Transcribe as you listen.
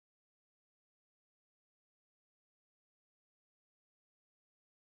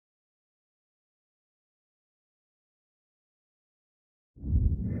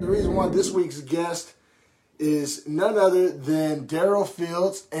The reason why this week's guest is none other than Daryl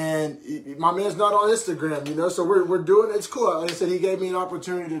Fields, and my man's not on Instagram, so we're doing it's cool. Like I said, he gave me an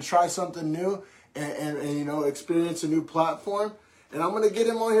opportunity to try something new and experience a new platform, and I'm gonna get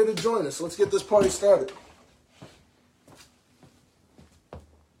him on here to join us. Let's get this party started.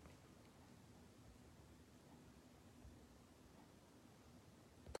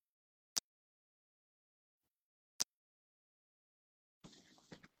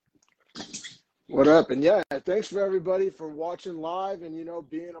 What up? And yeah, thanks for everybody for watching live and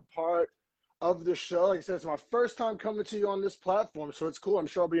being a part of the show. Like I said, it's my first time coming to you on this platform, so it's cool. I'm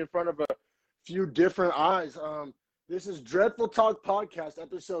sure I'll be in front of a few different eyes. This is Dreadful Talk Podcast,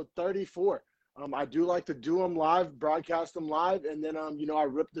 episode 34. I do like to do them live, broadcast them live, and then I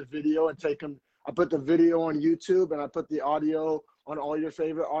rip the video and take them. I put the video on YouTube and I put the audio on all your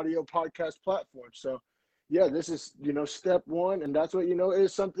favorite audio podcast platforms. So yeah, this is, step one. And that's what,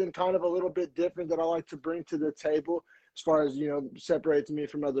 is something kind of a little bit different that I like to bring to the table as far as, separates me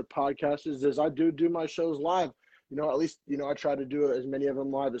from other podcasters is I do my shows live. At least, I try to do as many of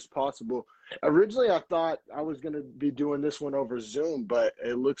them live as possible. Originally, I thought I was going to be doing this one over Zoom, but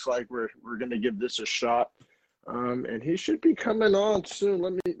it looks like we're going to give this a shot. And he should be coming on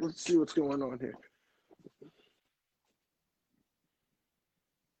soon. Let's see what's going on here.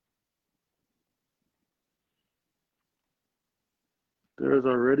 There's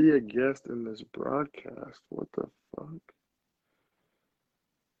already a guest in this broadcast. What the fuck?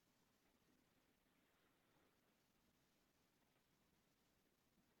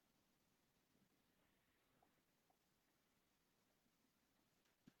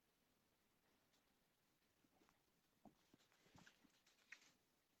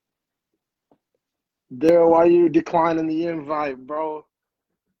 Daryl, why you declining the invite, bro?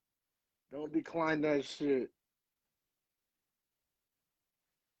 Don't decline that shit.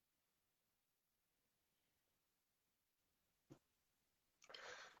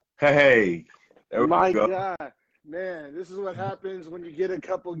 Hey, there we My go. God, man, this is what happens when you get a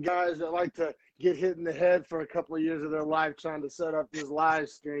couple guys that like to get hit in the head for a couple of years of their life trying to set up this live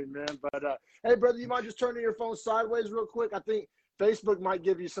stream, man. But hey, brother, you mind just turning your phone sideways real quick? I think Facebook might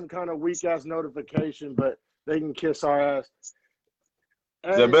give you some kind of weak ass notification, but they can kiss our ass.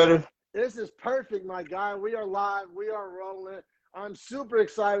 Is that better? This is perfect, my guy. We are live. We are rolling. I'm super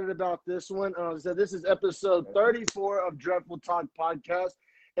excited about this one. So this is episode 34 of Dreadful Talk Podcast.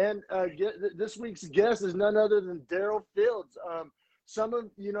 And this week's guest is none other than Daryl Fields. Some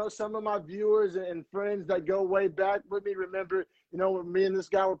of my viewers and friends that go way back with me remember, when me and this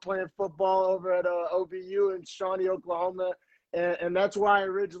guy were playing football over at OBU in Shawnee, Oklahoma. And that's where I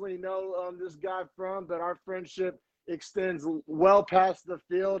originally know this guy from. But our friendship extends well past the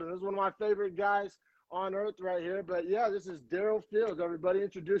field. And this is one of my favorite guys on earth right here. But yeah, this is Daryl Fields. Everybody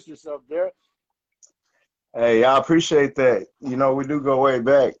introduce yourself, Daryl. Hey, I appreciate that. We do go way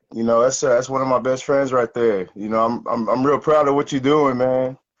back. That's one of my best friends right there. I'm real proud of what you're doing,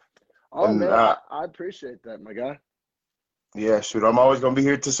 man. Oh, And man, I appreciate that, my guy. yeah, shoot, I'm always gonna be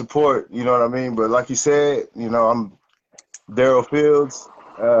here to support. You know what I mean? But like you said, I'm Daryl Fields.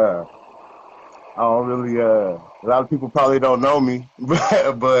 I don't really. A lot of people probably don't know me, but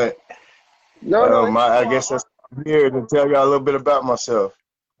I guess I'm here to tell y'all a little bit about myself.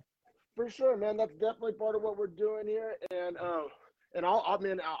 For sure, man. That's definitely part of what we're doing here, and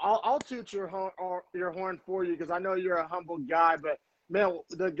I'll toot your horn for you because I know you're a humble guy. But man,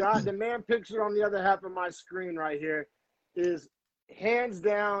 the man picture on the other half of my screen right here is hands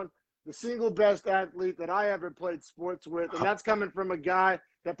down the single best athlete that I ever played sports with, and that's coming from a guy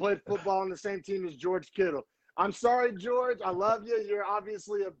that played football on the same team as George Kittle. I'm sorry, George. I love you. You're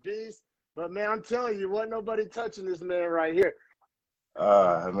obviously a beast, but man, I'm telling you, wasn't nobody touching this man right here.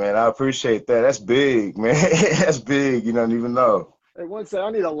 Man, I appreciate that. That's big, man. That's big. You don't even know. Hey, one second.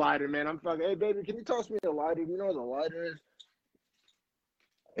 I need a lighter, man. I'm fucking. Hey, baby, can you toss me a lighter? You know what a lighter is?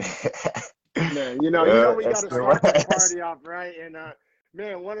 Man, we got to start the party off, right? And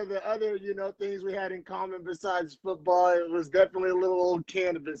man, one of the other, things we had in common besides football, it was definitely a little old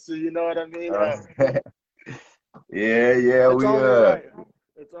cannabis. So you know what I mean? Yeah. It's only right.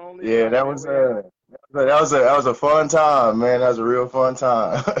 It's only right. That was a fun time, man. That was a real fun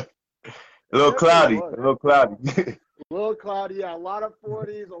time. A little cloudy. A little cloudy, yeah. A lot of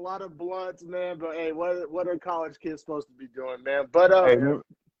 40s, a lot of blunts, man. But hey, what are college kids supposed to be doing, man? But hey, you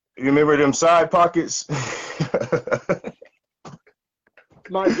remember them side pockets?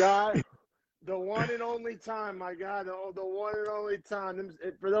 My guy, the one and only time, my guy, the one and only time.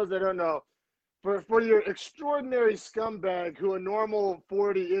 For those that don't know, for your extraordinary scumbag who a normal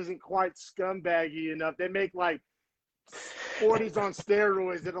 40 isn't quite scumbaggy enough, they make like 40s on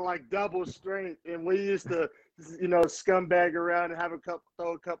steroids that are like double strength, and we used to, scumbag around and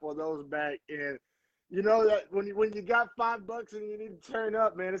throw a couple of those back. And you know that when you got $5 and you need to turn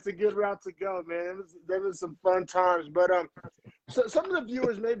up, man, it's a good route to go, man. There was some fun times, but so some of the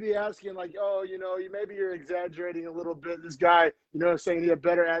viewers may be asking, like, oh, maybe you're exaggerating a little bit. This guy, saying he's a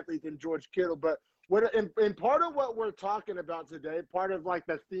better athlete than George Kittle. But in part of what we're talking about today, part of like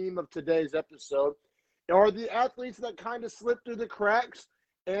the theme of today's episode, are the athletes that kind of slip through the cracks,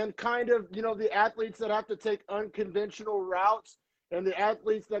 and kind of, the athletes that have to take unconventional routes, and the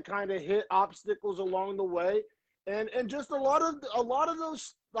athletes that kind of hit obstacles along the way. And just a lot of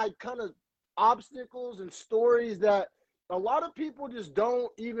those like kind of obstacles and stories that a lot of people just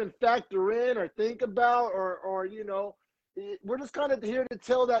don't even factor in or think about, or we're just kind of here to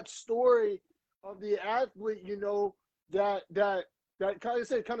tell that story of the athlete, that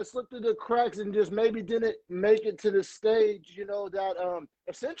kind of slipped through the cracks and just maybe didn't make it to the stage, that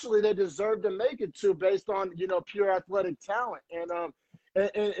essentially they deserve to make it to, based on, pure athletic talent.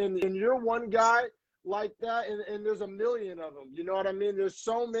 And you're one guy like that, and there's a million of them. You know what I mean? There's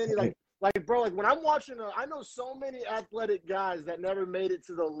so many, like bro, like when I'm watching, I know so many athletic guys that never made it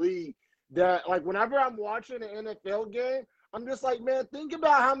to the league, that like whenever I'm watching an NFL game, I'm just like, man, think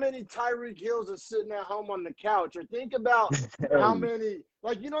about how many Tyreek Hills are sitting at home on the couch, or think about how many,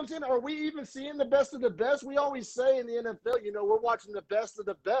 like, you know what I'm saying? Are we even seeing the best of the best? We always say in the NFL, we're watching the best of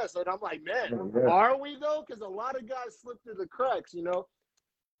the best. And I'm like, man, are we though? Because a lot of guys slip through the cracks,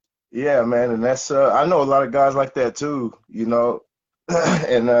 Yeah, man, and that's I know a lot of guys like that too, and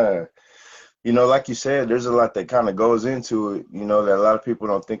like you said, there's a lot that kind of goes into it, that a lot of people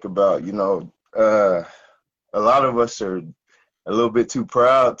don't think about. A lot of us are a little bit too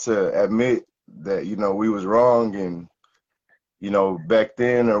proud to admit that we was wrong, and back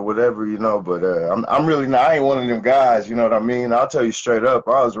then or whatever, but I'm really not. I ain't one of them guys, you know what I mean? I'll tell you straight up,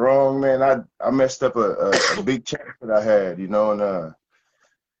 I was wrong, man. I messed up a big chance that I had, and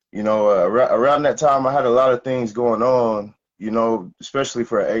around that time I had a lot of things going on, especially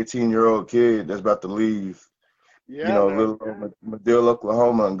for an 18-year-old kid that's about to leave, little Madill,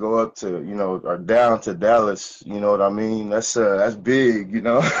 Oklahoma, and go up to, or down to Dallas. You know what I mean? That's big,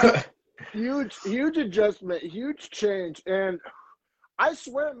 Huge adjustment, huge change. And I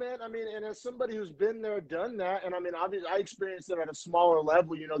swear, man, I mean, and as somebody who's been there, done that, and I mean, obviously I experienced it at a smaller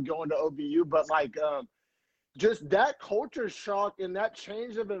level, going to OBU, but like just that culture shock and that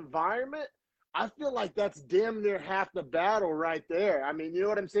change of environment, I feel like that's damn near half the battle right there. I mean, you know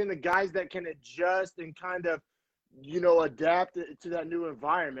what I'm saying? The guys that can adjust and kind of, adapt to that new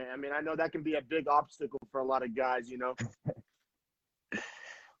environment. I mean, I know that can be a big obstacle for a lot of guys,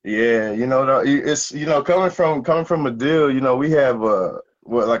 Yeah, it's coming from a deal, we have a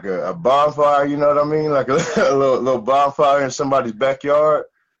bonfire, you know what I mean? Like a little bonfire in somebody's backyard,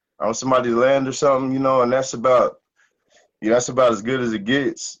 on somebody's land or something, and that's about as good as it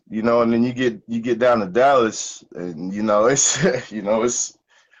gets, and then you get down to Dallas, and it's it's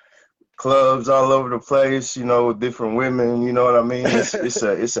clubs all over the place, with different women, you know what I mean? It's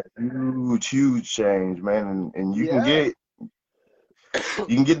a huge change, man, and you can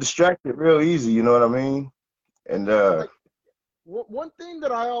get distracted real easy, you know what I mean? And one thing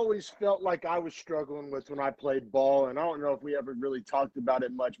that I always felt like I was struggling with when I played ball, and I don't know if we ever really talked about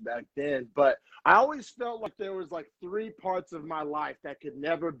it much back then, but I always felt like there was like three parts of my life that could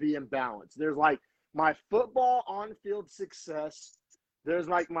never be in balance. There's like my football on-field success, there's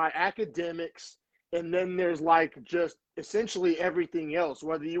like my academics, and then there's like just essentially everything else,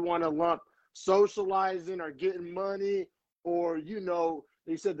 whether you want to lump socializing or getting money, or,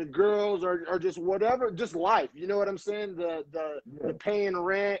 they said the girls are just whatever, just life. You know what I'm saying? The paying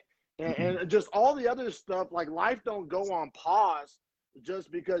rent and just all the other stuff. Like, life don't go on pause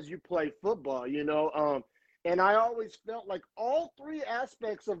just because you play football, and I always felt like all three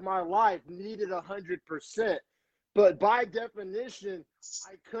aspects of my life needed 100%. But by definition,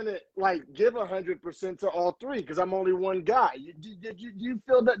 I couldn't like give 100% to all three because I'm only one guy. Did you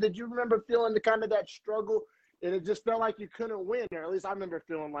feel that? Did you remember feeling the kind of that struggle? And it just felt like you couldn't win, or at least I remember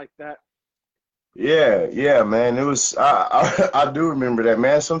feeling like that. Yeah, man. It was I do remember that,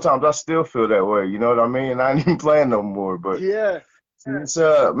 man. Sometimes I still feel that way, you know what I mean? I ain't even playing no more, but yeah, it's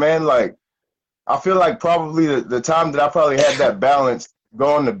man, like I feel like probably the time that I probably had that balance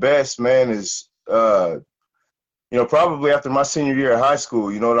going the best, man, is probably after my senior year of high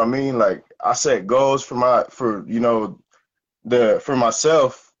school, you know what I mean? Like I set goals for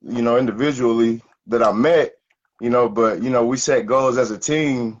myself, individually that I met. But, we set goals as a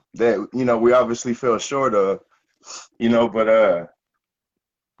team that, we obviously fell short of, but,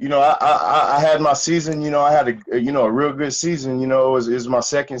 you know, I had my season. You know, I had a real good season. You know, it was my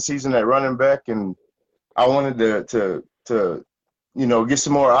second season at running back, and I wanted to get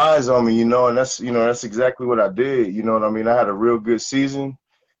some more eyes on me. You know, and that's exactly what I did. You know what I mean? I had a real good season,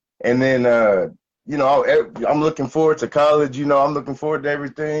 and then I'm looking forward to college. You know, I'm looking forward to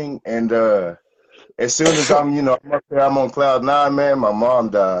everything, and as soon as I'm up there, I'm on cloud nine, man. My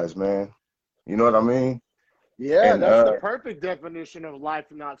mom dies, man. You know what I mean? Yeah, And that's the perfect definition of life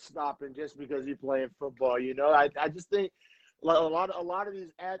not stopping just because you're playing football. I just think like a lot of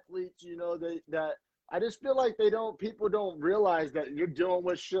these athletes, that I just feel like people don't realize that you're dealing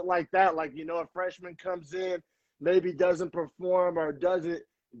with shit like that. Like, a freshman comes in, maybe doesn't perform or doesn't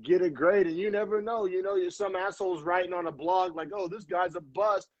get a grade, and you never know. You're some assholes writing on a blog like, "Oh, this guy's a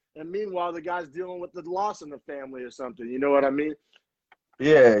bust," and meanwhile the guy's dealing with the loss in the family or something. You know what I mean?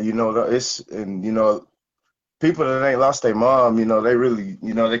 yeah, people that ain't lost their mom, they really,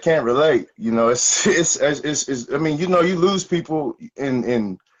 they can't relate. I mean, you lose people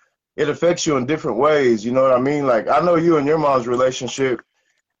in it affects you in different ways. You know what I mean? Like, I know you and your mom's relationship.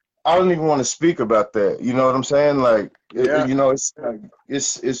 I don't even want to speak about that. You know what I'm saying? Like, Yeah. it's like,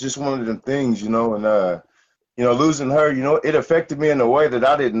 it's just one of them things, and losing her, it affected me in a way that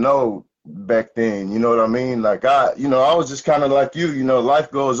I didn't know back then. You know what I mean? Like, I was just kind of like you. Life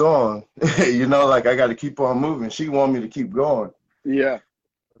goes on. Like, I got to keep on moving. She wanted me to keep going. Yeah.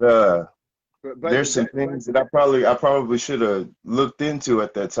 Uh, But there's some things that I probably should have looked into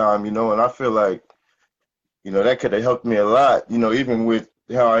at that time. And I feel like, that could have helped me a lot. Even with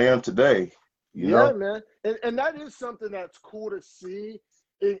how I am today. You yeah, know? man. And that is something that's cool to see.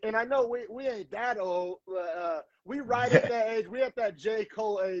 And I know we ain't that old. We right at that age. We at that J.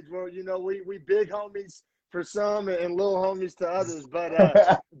 Cole age where, we big homies for some and little homies to others. But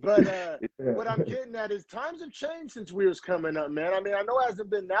what I'm getting at is times have changed since we was coming up, man. I mean, I know it hasn't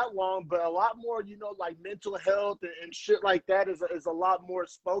been that long, but a lot more, like mental health and shit like that is a lot more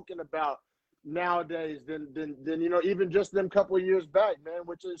spoken about nowadays than even just them couple of years back, man,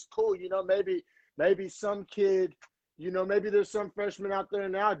 which is cool. Maybe some kid, maybe there's some freshmen out there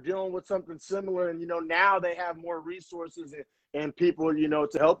now dealing with something similar, and now they have more resources and people,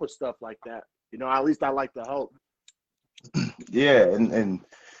 to help with stuff like that. At least I like to hope. Yeah, and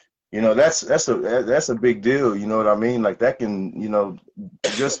that's a big deal. You know what I mean? Like, that can,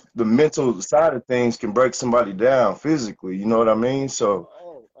 just the mental side of things can break somebody down physically. You know what I mean? So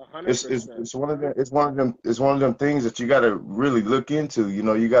Oh, it's 100%. it's one of them it's one of them things that you got to really look into.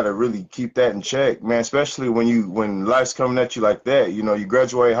 You got to really keep that in check, man. Especially when life's coming at you like that. You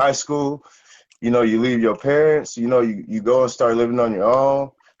graduate high school. You leave your parents. You go and start living on your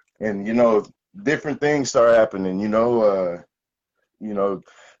own, and different things start happening. You know,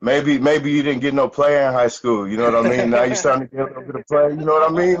 maybe you didn't get no play in high school. You know what I mean? Now you're starting to get a little bit of play. You know what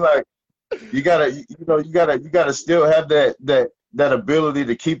I mean? Like, you gotta still have that ability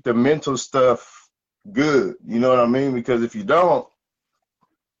to keep the mental stuff good. You know what I mean? Because if you don't,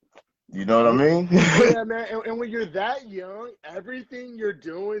 you know what I Yeah, mean? yeah, man. And when you're that young, everything you're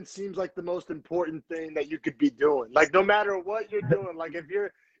doing seems like the most important thing that you could be doing. Like, no matter what you're doing, like if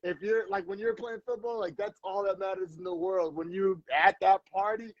you're like when you're playing football, like that's all that matters in the world. When you at that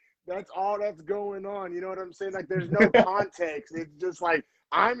party, that's all that's going on. You know what I'm saying? Like, there's no context. It's just like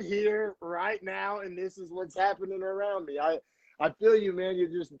I'm here right now, and this is what's happening around me. I feel you, man. You're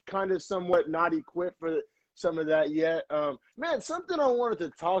just kind of somewhat not equipped for some of that yet. Man, something I wanted to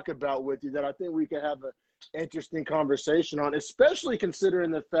talk about with you that I think we could have an interesting conversation on, especially considering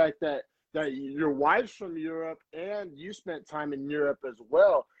the fact that your wife's from Europe and you spent time in Europe as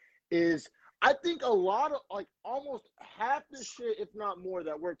well, is I think a lot of, like, almost half the shit, if not more,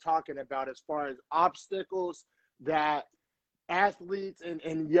 that we're talking about as far as obstacles that athletes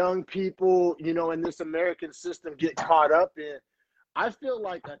and young people, in this American system get caught up in. I feel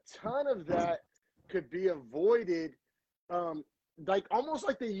like a ton of that could be avoided, um, like almost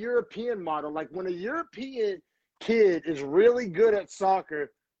like the European model. Like, when a European kid is really good at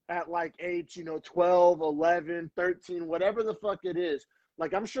soccer at like age, 12, 11, 13, whatever the fuck it is.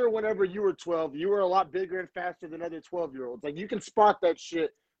 Like, I'm sure whenever you were 12, you were a lot bigger and faster than other 12-year-olds. Like, you can spot that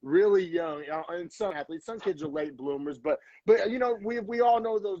shit really young. And some athletes, some kids are late bloomers, but we all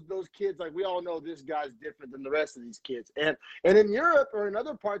know those kids. Like, we all know this guy's different than the rest of these kids. And in Europe or in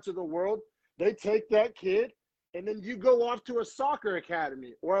other parts of the world, they take that kid and then you go off to a soccer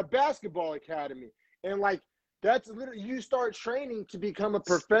academy or a basketball academy. And like, that's literally, you start training to become a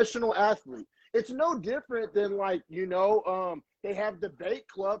professional athlete. It's no different than like, they have debate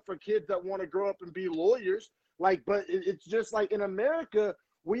club for kids that want to grow up and be lawyers. Like, but it's just like in America,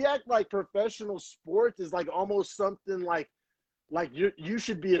 we act like professional sports is like almost something like you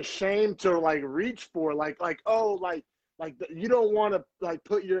should be ashamed to like reach for you don't want to like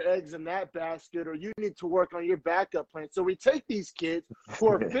put your eggs in that basket, or you need to work on your backup plan. So we take these kids who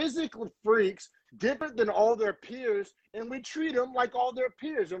are physical freaks, different than all their peers, and we treat them like all their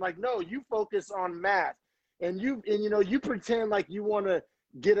peers. And like, no, you focus on math, and you pretend like you want to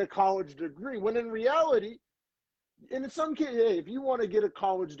get a college degree, when in reality, and in some cases, hey, if you want to get a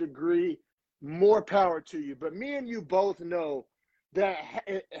college degree, more power to you. But me and you both know that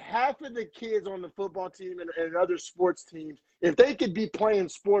half of the kids on the football team and other sports teams, if they could be playing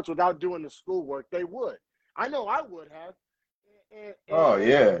sports without doing the schoolwork, they would. I know I would have. Oh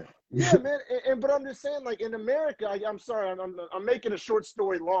yeah. Yeah, man. But I'm just saying, like in America, I'm sorry, I'm making a short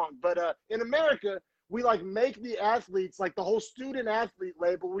story long, but in America, we like make the athletes, like the whole student athlete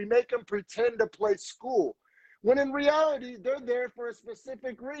label, we make them pretend to play school, when in reality, they're there for a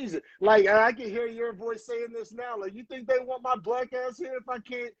specific reason. Like, I can hear your voice saying this now. Like, you think they want my black ass here if I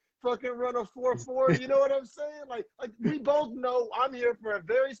can't fucking run a 4.4? You know what I'm saying? Like we both know I'm here for a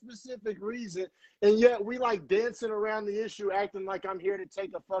very specific reason, and yet we like dancing around the issue, acting like I'm here to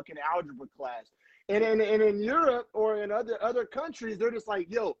take a fucking algebra class. And in Europe or in other countries, they're just like,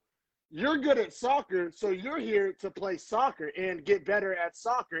 yo, you're good at soccer, so you're here to play soccer and get better at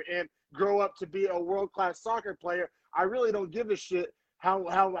soccer and grow up to be a world-class soccer player. I really don't give a shit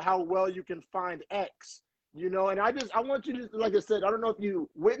how well you can find X, And I want you to, like I said, I don't know if you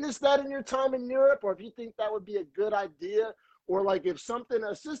witnessed that in your time in Europe, or if you think that would be a good idea, or like if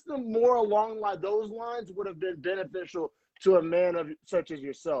a system more along those lines would have been beneficial to a man such as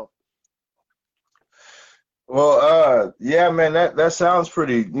yourself. Well, yeah, man, that sounds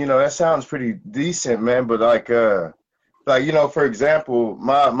pretty, that sounds pretty decent, man. But for example,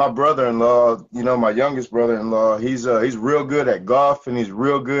 my brother-in-law, my youngest brother-in-law, he's real good at golf, and he's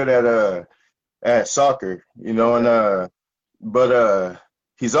real good at soccer, but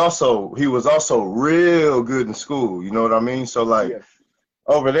he was also real good in school, you know what I mean? So like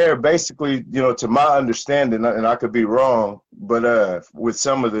over there, basically, to my understanding, and I could be wrong, but with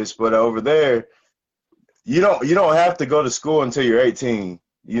some of this, but over there, you don't have to go to school until you're 18.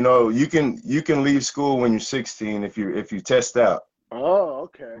 You can leave school when you're 16 if you test out. Oh,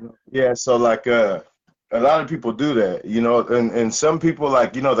 okay. Yeah, so like a lot of people do that, and some people,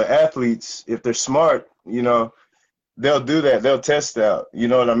 like, the athletes, if they're smart, they'll do that. They'll test out, you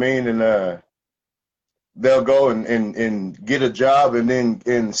know what I mean? And they'll go and get a job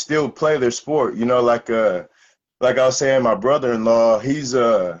and still play their sport, like I was saying, my brother-in-law, he's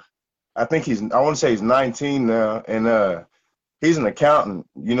I want to say he's 19 now, and he's an accountant,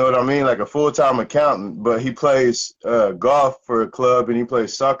 you know what I mean? Like a full-time accountant, but he plays golf for a club, and he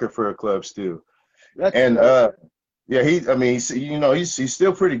plays soccer for a club still. Yeah, he's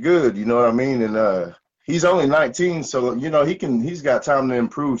still pretty good, you know what I mean? And he's only 19, so he's got time to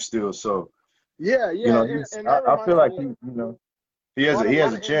improve still. So yeah. I feel like he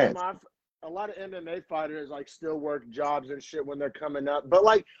has a chance. A lot of MMA fighters like still work jobs and shit when they're coming up. But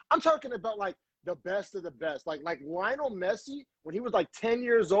like, I'm talking about like the best of the best. Like Lionel Messi, when he was like 10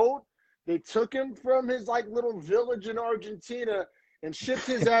 years old, they took him from his like little village in Argentina and shipped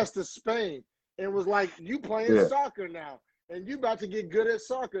his ass to Spain and was like, you playing soccer now, and you about to get good at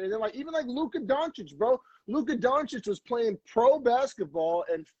soccer. And then like, even like Luka Doncic, bro. Luka Doncic was playing pro basketball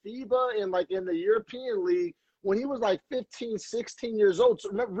and FIBA and like in the European League when he was like 15, 16 years old. So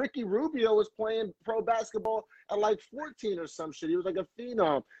remember, Ricky Rubio was playing pro basketball at like 14 or some shit. He was like a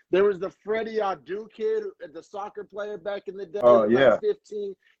phenom. There was the Freddie Adu kid, the soccer player back in the day. Oh, yeah. Like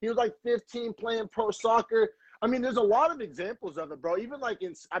 15. He was like 15 playing pro soccer. I mean, there's a lot of examples of it, bro. Even like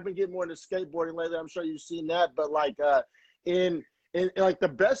I've been getting more into skateboarding lately. I'm sure you've seen that. But like in like the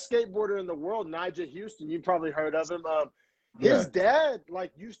best skateboarder in the world, Nigel Houston, you probably heard of him. His dad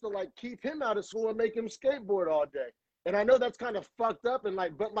like used to like keep him out of school and make him skateboard all day. And I know that's kind of fucked up, and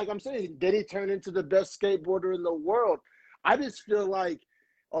like, but like I'm saying, did he turn into the best skateboarder in the world? I just feel like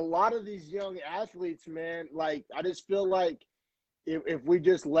a lot of these young athletes, man, like I just feel like if we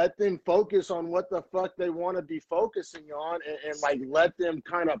just let them focus on what the fuck they want to be focusing on, and like let them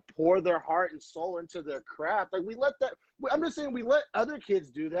kind of pour their heart and soul into their craft, like I'm just saying we let other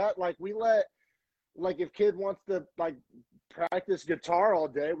kids do that. Like if kid wants to like practice guitar all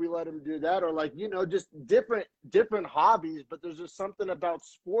day, we let him do that, or like just different hobbies. But there's just something about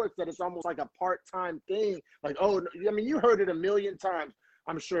sports that it's almost like a part-time thing. Like, oh, I mean, you heard it a million times,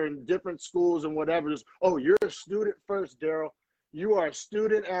 I'm sure, in different schools and whatever. Just, oh, you're a student first, Daryl. You are a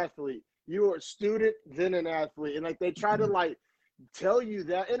student athlete. You are a student, then an athlete. And like they try to like tell you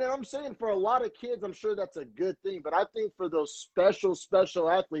that. And I'm saying for a lot of kids, I'm sure that's a good thing. But I think for those special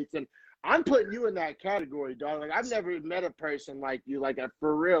athletes, and I'm putting you in that category, dog. Like, I've never met a person like you, like,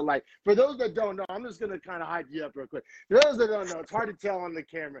 for real. Like, for those that don't know, I'm just going to kind of hype you up real quick. For those that don't know, it's hard to tell on the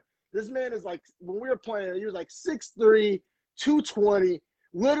camera. This man is like, when we were playing, he was like 6'3", 220,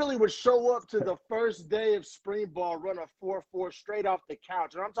 literally would show up to the first day of spring ball, run a 4.4 straight off the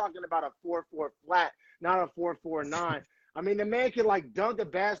couch. And I'm talking about a 4.4 flat, not a 4.49. I mean, the man can like dunk a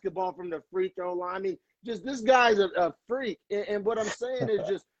basketball from the free throw line. I mean, just this guy's a freak. And what I'm saying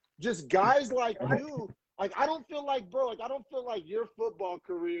is just guys like you. Like, I don't feel like, bro, like, I don't feel like your football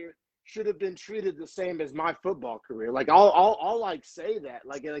career should have been treated the same as my football career. Like, I'll like say that.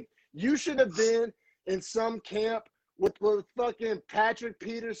 Like you should have been in some camp with fucking Patrick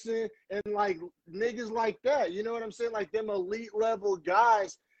Peterson and like niggas like that. You know what I'm saying? Like them elite level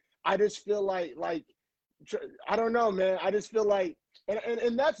guys. I just feel like I don't know, man. I just feel like,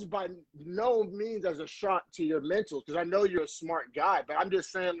 and that's by no means as a shot to your mental, because I know you're a smart guy, but I'm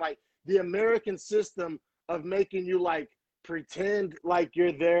just saying, like, the American system of making you like pretend like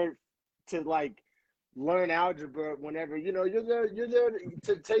you're there to like learn algebra whenever, you know, you're there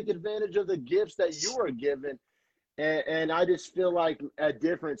to take advantage of the gifts that you are given. And I just feel like a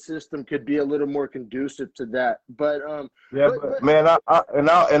different system could be a little more conducive to that. But yeah, but man,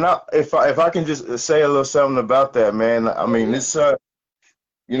 if I can just say a little something about that, man. I mean, it's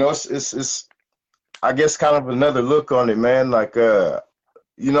you know, it's I guess kind of another look on it, man. Like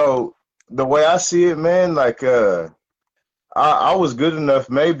you know, the way I see it, man, like I was good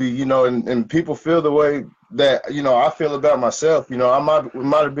enough, maybe, you know, and people feel the way that, you know, I feel about myself. You know, I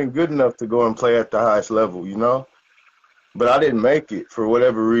might have been good enough to go and play at the highest level, you know. But I didn't make it for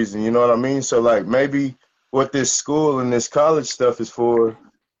whatever reason, you know what I mean? So, like, maybe what this school and this college stuff is for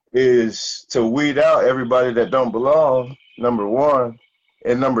is to weed out everybody that don't belong, number one,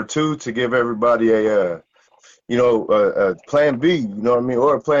 and number two, to give everybody a, you know, a plan B, you know what I mean,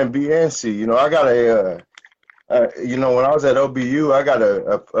 or a plan B and C. You know, I got you know, when I was at OBU, I got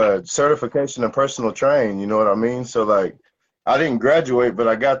a certification in personal train, you know what I mean? So, like, I didn't graduate, but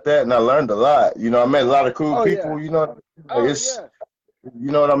I got that, and I learned a lot. You know, I met a lot of cool people, you know. It's,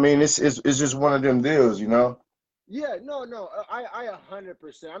 you know what I mean? It's just one of them deals, you know? Yeah, no, I 100%.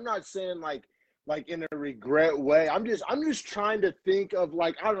 I'm not saying like in a regret way. I'm just trying to think of,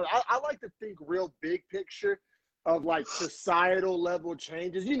 like, I don't know. I like to think real big picture of like societal level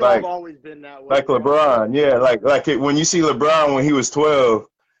changes. You know, Like, I've always been that way. like LeBron, yeah. Like when you see LeBron when he was 12,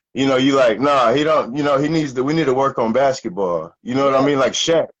 you know, you like, nah, he don't, you know, we need to work on basketball. You know what I mean? Like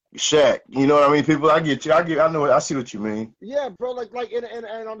Shaq, you know what I mean? People, I get you. I see what you mean. Yeah, bro.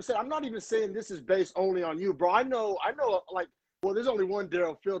 And I'm saying, I'm not even saying this is based only on you, bro. I know, like, well, there's only one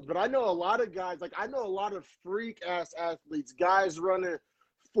Daryl Fields, but I know a lot of guys. Like, I know a lot of freak ass athletes, guys running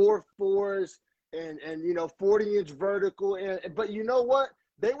 4.4s and you know 40-inch vertical. But you know what?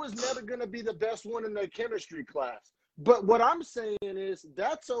 They was never gonna be the best one in their chemistry class. But what I'm saying is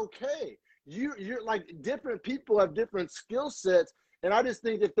that's okay. You're like, different people have different skill sets, and I just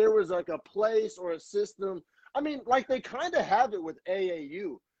think if there was like a place or a system. I mean, like, they kind of have it with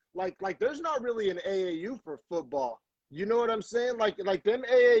AAU. Like there's not really an AAU for football. You know what I'm saying? Like them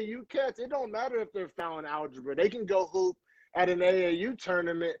AAU cats, it don't matter if they're fouling algebra. They can go hoop at an AAU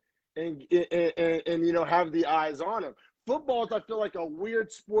tournament and you know, have the eyes on them. Football is, I feel like, a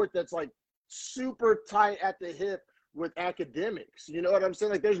weird sport that's like super tight at the hip with academics. You know what I'm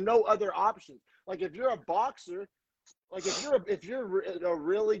saying? Like, there's no other option. Like, if you're a boxer, like if you're a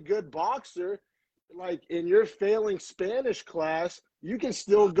really good boxer, like, in your failing Spanish class, you can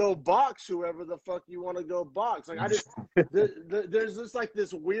still go box whoever the fuck you want to go box. Like, there's just like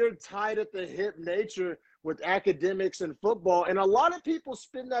this weird tied at the hip nature with academics and football, and a lot of people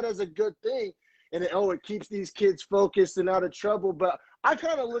spin that as a good thing, and it keeps these kids focused and out of trouble. But I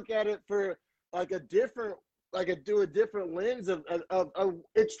kind of look at it for like a different lens of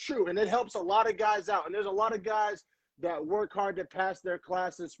it's true, and it helps a lot of guys out, and there's a lot of guys that work hard to pass their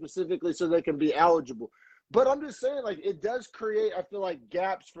classes specifically so they can be eligible. But I'm just saying, like, it does create, I feel like,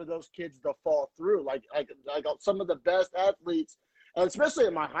 gaps for those kids to fall through. Like some of the best athletes, especially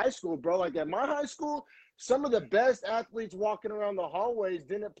at my high school, bro. Like, at my high school, some of the best athletes walking around the hallways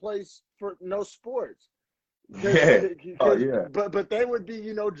didn't play for no sports. Yeah. Oh, yeah. But they would be,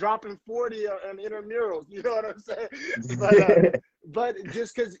 you know, dropping 40 on intramurals. You know what I'm saying? But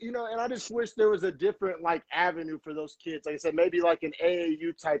just because, you know, and I just wish there was a different, like, avenue for those kids. Like I said, maybe like an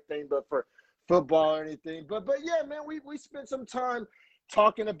AAU type thing, but for football or anything. But yeah, man, we spent some time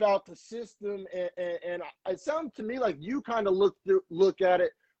talking about the system, and it sounded to me like you kind of look at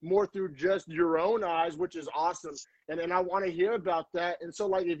it more through just your own eyes, which is awesome. And I want to hear about that. And so,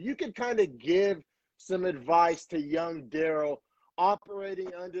 like, if you could kind of give some advice to young Daryl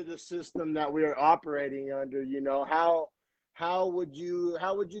operating under the system that we are operating under, you know, how would you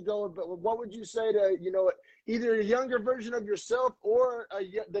go about, what would you say to, you know, either a younger version of yourself or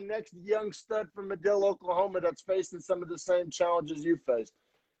the next young stud from Medill, Oklahoma that's facing some of the same challenges you faced?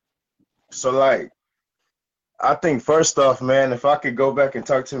 So like, I think first off, man, if I could go back and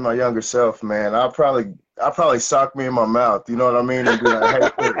talk to my younger self, man, I'll probably sock me in my mouth, you know what I mean, and be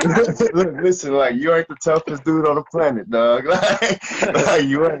like, hey, look, listen, like, you ain't the toughest dude on the planet, dog. Like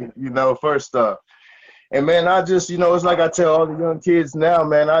you ain't, you know, first off. And man, I just, you know, it's like I tell all the young kids now,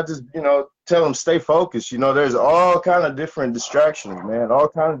 man, I just, you know, tell them stay focused. You know, there's all kind of different distractions, man, all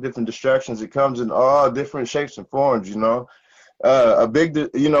kind of different distractions. It comes in all different shapes and forms, you know. A big,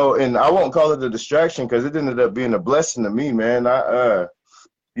 you know, and I won't call it a distraction because it ended up being a blessing to me, man.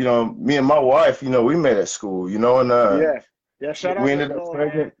 You know, me and my wife, you know, we met at school, you know, and yeah, shout we out ended up Nicole,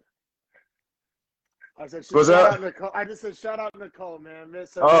 pregnant. man. I said, What's shout up? out Nicole. I just said, shout out Nicole, man.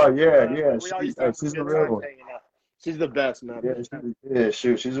 Oh yeah, yeah, We all used to have some she's a good real times one. hanging out. She's the best, man. Yeah,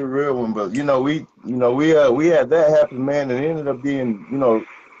 she's a real one. But you know, we had that happen, man, and it ended up being, you know,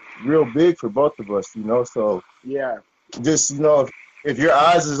 real big for both of us, you know. So Yeah. just, you know, if your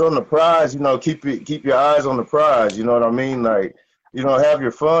eyes is on the prize, you know, keep your eyes on the prize, you know what I mean? Like, you know, have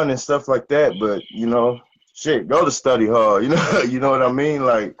your fun and stuff like that, but you know, shit, go to study hard, you know, you know what I mean?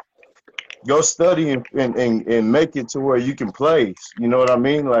 Like, go study and make it to where you can play, you know what I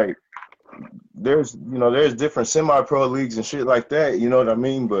mean? Like, there's different semi-pro leagues and shit like that, you know what I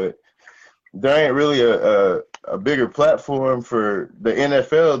mean? But there ain't really a bigger platform for the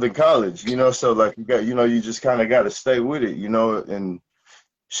NFL than college, you know. So like, you just kind of got to stay with it, you know. And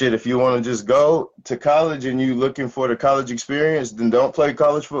shit, if you want to just go to college and you looking for the college experience, then don't play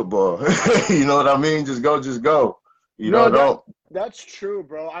college football. You know what I mean? Just go. You know, don't. That's true,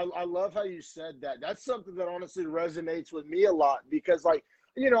 bro. I love how you said that. That's something that honestly resonates with me a lot because, like,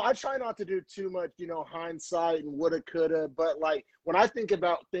 you know, I try not to do too much, you know, hindsight and woulda, coulda. But, like, when I think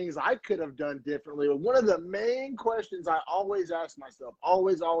about things I could have done differently, one of the main questions I always ask myself,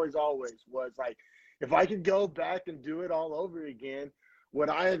 always, was, like, if I could go back and do it all over again, would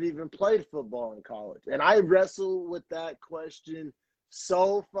I have even played football in college? And I wrestle with that question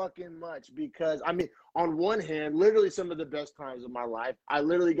so fucking much because, I mean, on one hand, literally some of the best times of my life, I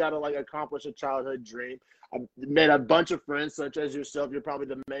literally got to, like, accomplish a childhood dream. I made a bunch of friends, such as yourself. You're probably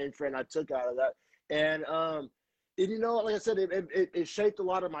the main friend I took out of that. And you know, like I said, it shaped a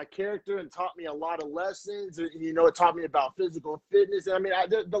lot of my character and taught me a lot of lessons. You know, it taught me about physical fitness. And I mean,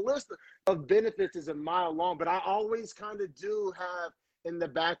 the list of benefits is a mile long, but I always kind of do have in the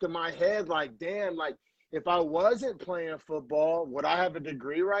back of my head, like, damn, like, if I wasn't playing football, would I have a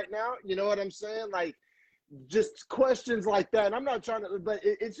degree right now? You know what I'm saying? Like, just questions like that. And I'm not trying to, but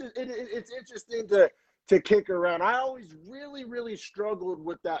it's interesting to kick around. I always really struggled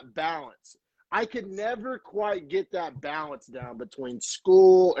with that balance. I could never quite get that balance down between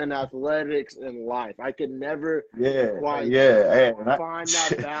school and athletics and life. I could never quite find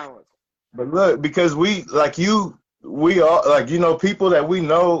that balance. But look, because we all, like, you know, people that we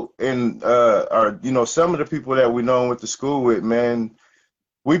know and are, you know, some of the people that we know and went to school with, man,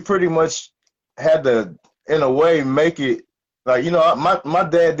 we pretty much had to, in a way, make it. Like, you know, my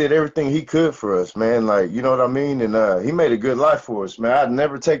dad did everything he could for us, man. Like, you know what I mean? And he made a good life for us, man. I'd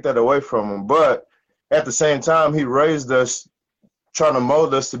never take that away from him. But at the same time, he raised us, trying to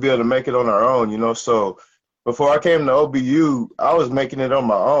mold us to be able to make it on our own, you know? So before I came to OBU, I was making it on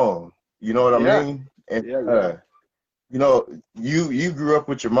my own. You know what I mean? And, you know, you grew up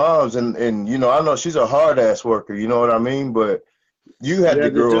with your moms and, you know, I know she's a hard-ass worker, you know what I mean? But you had to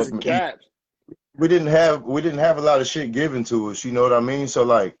grow up. We didn't have a lot of shit given to us, you know what I mean? So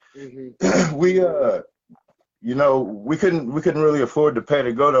like, we you know, we couldn't really afford to pay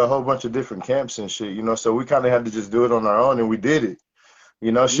to go to a whole bunch of different camps and shit, you know, so we kind of had to just do it on our own, and we did it,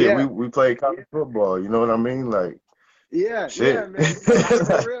 you know. Shit, we played college football, you know what I mean? Like, shit. Man,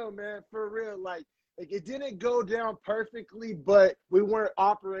 for real, man, for real. Like it didn't go down perfectly, but we weren't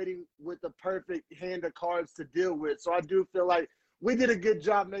operating with the perfect hand of cards to deal with. So I do feel like we did a good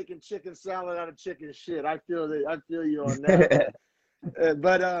job making chicken salad out of chicken shit. I feel you on that.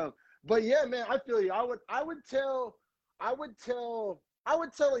 But yeah, man, I feel you. I would tell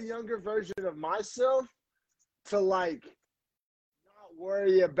a younger version of myself to, like, not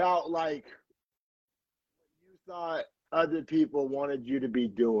worry about, like, what you thought other people wanted you to be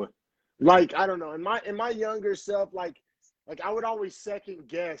doing. Like, I don't know, in my younger self, like I would always second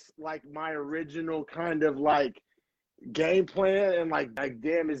guess, like, my original kind of, like game plan and like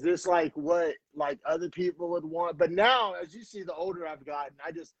damn, is this like what like other people would want? But now, as you see, the older I've gotten,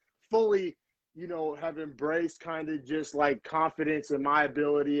 I just fully, have embraced kind of just like confidence in my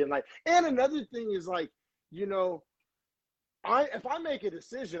ability. And another thing is like, you know, if I make a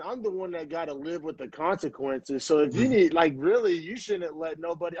decision, I'm the one that got to live with the consequences. So if you need, like, really, you shouldn't let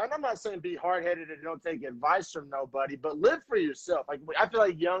nobody. And I'm not saying be hard headed and don't take advice from nobody, but live for yourself. Like, I feel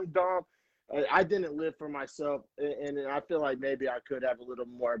like young Dom, I didn't live for myself, and I feel like maybe I could have a little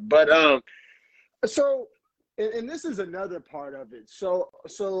more. But so, and this is another part of it. So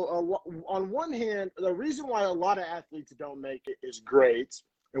on one hand, the reason why a lot of athletes don't make it is grades.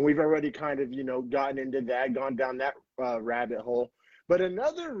 And we've already kind of, gotten into that, gone down that rabbit hole. But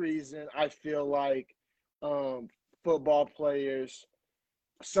another reason I feel like football players,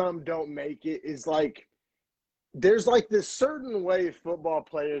 some don't make it, is like there's like this certain way football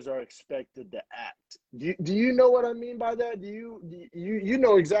players are expected to act. Do you know what I mean by that? You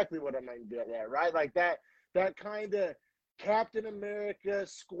know exactly what I mean by that, right? Like that kind of Captain America,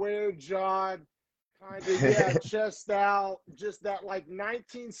 square jawed, kind of, chest out, just that like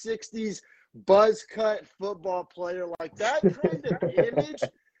 1960s buzz cut football player, like that kind of image.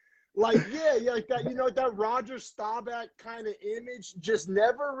 Like, like that, that Roger Staubach kind of image just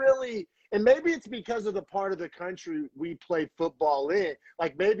never really, and maybe it's because of the part of the country we played football in.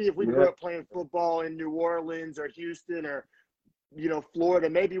 Like maybe if we grew up playing football in New Orleans or Houston or, Florida,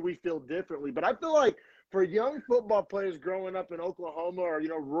 maybe we feel differently. But I feel like for young football players growing up in Oklahoma or,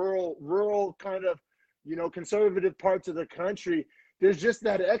 rural kind of, conservative parts of the country, there's just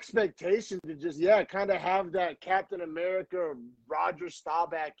that expectation to just, kind of have that Captain America or Roger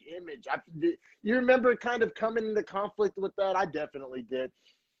Staubach image. You remember kind of coming into conflict with that? I definitely did.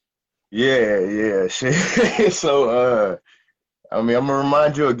 Yeah, shit. So, I mean, I'm gonna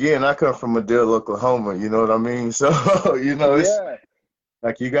remind you again, I come from Adele, Oklahoma, you know what I mean? So, it's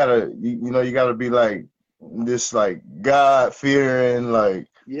like you gotta be like this, like God fearing, like,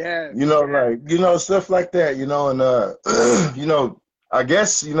 stuff like that, and I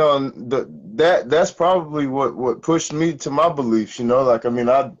guess, that's probably what pushed me to my beliefs, like, I mean,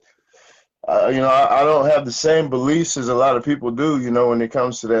 I don't have the same beliefs as a lot of people do, when it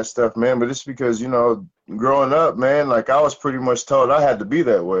comes to that stuff, man, but it's because, growing up, man, like I was pretty much told I had to be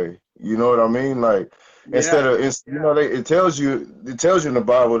that way. You know what I mean? Like, it tells you in the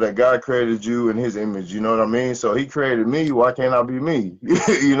Bible that God created you in his image, you know what I mean? So he created me, why can't I be me?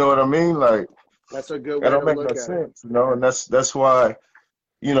 You know what I mean? Like, that's a good way that don't to make look no at sense, and that's why,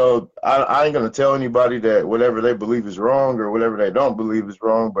 I ain't gonna tell anybody that whatever they believe is wrong or whatever they don't believe is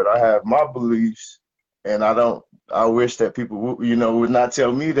wrong, but I have my beliefs, and I wish that people would not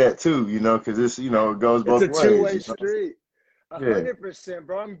tell me that too, because it's, it goes both ways. It's a two-way street. 100%,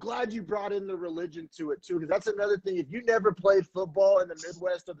 bro. I'm glad you brought in the religion to it too, because that's another thing. If you never played football in the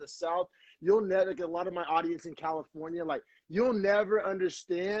Midwest or the South, you'll never get a lot of my audience in California. Like, you'll never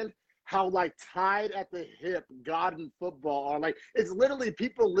understand how like tied at the hip God and football are. Like, it's literally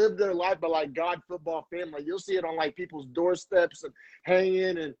people live their life by like God football family. You'll see it on like people's doorsteps and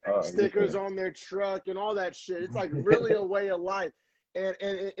hanging and stickers on their truck and all that shit. It's like really a way of life. And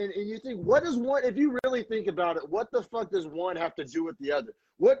you think, what does one, if you really think about it, what the fuck does one have to do with the other?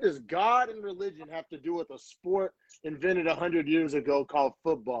 What does God and religion have to do with a sport invented 100 years ago called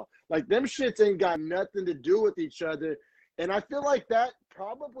football? Like, them shits ain't got nothing to do with each other. And I feel like that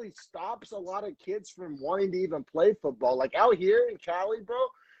probably stops a lot of kids from wanting to even play football. Like, out here in Cali, bro,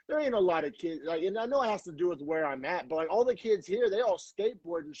 there ain't a lot of kids. Like, and I know it has to do with where I'm at, but like all the kids here, they all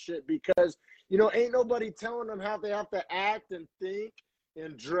skateboard and shit because, ain't nobody telling them how they have to act and think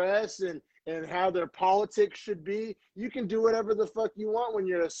and dress and how their politics should be. You can do whatever the fuck you want when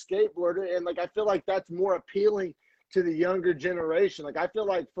you're a skateboarder. And like, I feel like that's more appealing to the younger generation. Like, I feel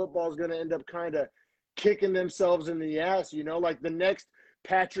like football is going to end up kind of kicking themselves in the ass, like the next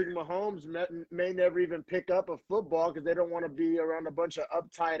Patrick Mahomes may never even pick up a football because they don't want to be around a bunch of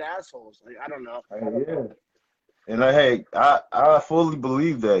uptight assholes. Like, I don't know. Yeah. And I fully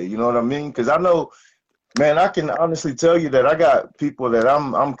believe that, you know what I mean? Because I know, man, I can honestly tell you that I got people that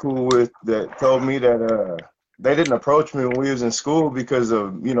I'm cool with that told me that they didn't approach me when we was in school because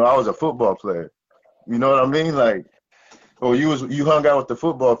of, I was a football player. You know what I mean? Like, or you hung out with the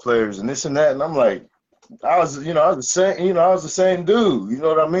football players and this and that, and I'm like, I was the same dude. You know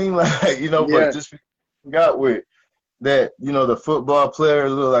what I mean? Like, but just got with that, the football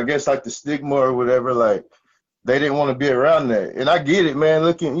players, I guess like the stigma or whatever, like they didn't want to be around that. And I get it, man.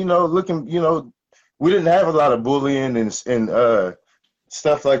 Looking, we didn't have a lot of bullying and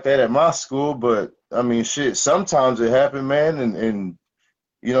stuff like that at my school, but I mean, shit, sometimes it happened, man, and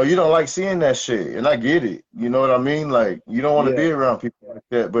you know, you don't like seeing that shit, and I get it. You know what I mean? Like, you don't want to Yeah, be around people like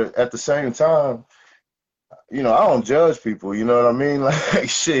that, but at the same time, you know, I don't judge people. You know what I mean? Like,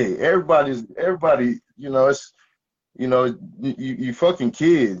 shit, everybody. You know, it's you know, you fucking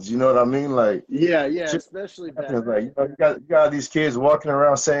kids. You know what I mean? Like, yeah, yeah. shit Especially back happens. Like, then. you know, you got these kids walking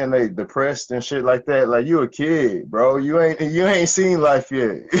around saying they depressed and shit like that. Like, you a kid, bro. You ain't seen life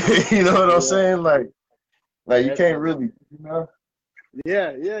yet. You know what I'm Yeah, saying? Like you can't definitely. really, you know.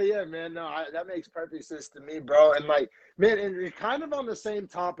 Yeah, yeah, yeah, man. No, that makes perfect sense to me, bro. And like, man, and kind of on the same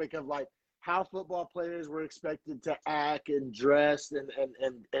topic of like how football players were expected to act and dress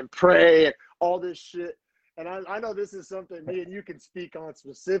and pray and all this shit. And I know this is something me and you can speak on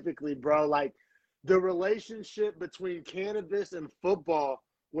specifically, bro. Like the relationship between cannabis and football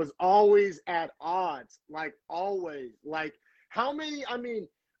was always at odds, like always. Like how many? I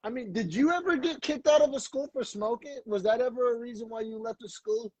mean, did you ever get kicked out of a school for smoking? Was that ever a reason why you left the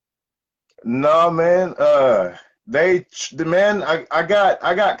school? No, man. The man, I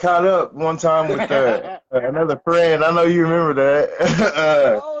got caught up one time with another friend. I know you remember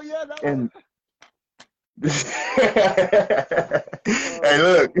that. Oh yeah, that was. And hey, Oh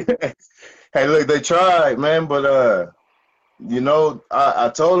look, man. hey, look, they tried, man, but you know, I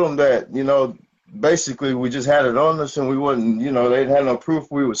told them that, you know, basically we just had it on us and we wouldn't, you know, they had no proof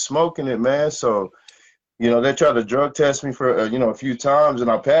we was smoking it, man. So, you know, they tried to drug test me for, you know, a few times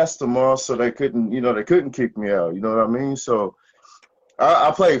and I passed them all, so they couldn't, you know, they couldn't kick me out. You know what I mean? So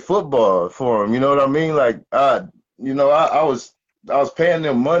I played football for them. You know what I mean? Like, you know, I was paying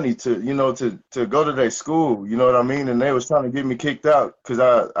them money to, you know, to go to their school. You know what I mean? And they was trying to get me kicked out because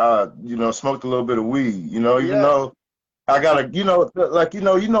you know, smoked a little bit of weed. You know, even Yeah, though I gotta, you know, like, you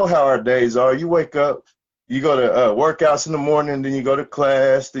know how our days are. You wake up, you go to workouts in the morning, then you go to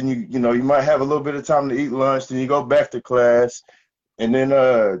class, then you know, you might have a little bit of time to eat lunch, then you go back to class, and then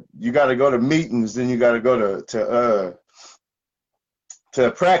you got to go to meetings, then you got to go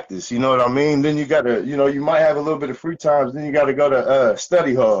to practice. You know what I mean? Then you got to, you know, you might have a little bit of free times, then you got to go to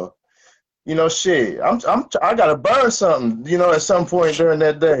study hall. You know, shit, I gotta burn something, you know, at some point during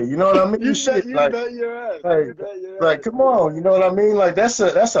that day. You know what I mean? you bet. Shit, You bet your ass. like, You bet your like, ass, come man. on, you know what I mean? Like, that's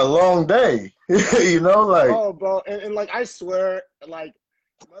a long day. You know, like, Oh, bro, and like I swear, like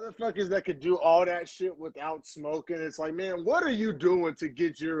motherfuckers that could do all that shit without smoking, it's like, man, what are you doing to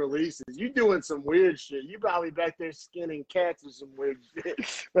get your releases? You doing some weird shit. You probably back there skinning cats or some weird shit.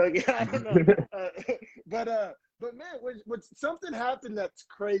 Like I don't know, uh, but but man, when something happened that's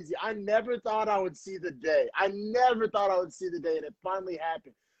crazy. I never thought I would see the day. I never thought I would see the day, and it finally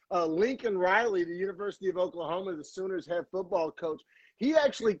happened. Lincoln Riley, the University of Oklahoma, the Sooners head football coach, he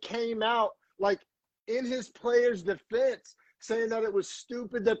actually came out like in his players' defense, saying that it was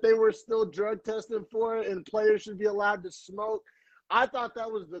stupid that they were still drug testing for it and players should be allowed to smoke. I thought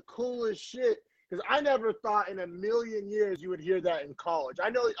that was the coolest shit because I never thought in a million years you would hear that in college.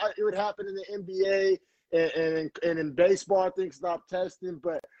 I know it would happen in the NBA and in baseball, I think stop testing,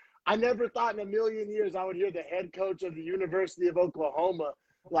 but I never thought in a million years I would hear the head coach of the University of Oklahoma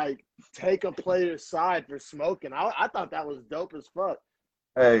like take a player's side for smoking. I thought that was dope as fuck.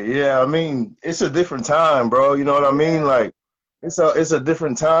 hey, yeah, I mean, it's a different time, bro. You know what I mean? Yeah. Like, it's a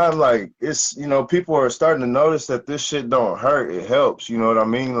different time. Like, it's, you know, people are starting to notice that this shit don't hurt. It helps. You know what I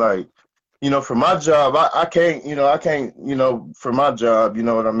mean? Like, you know, for my job, I can't, you know, for my job, you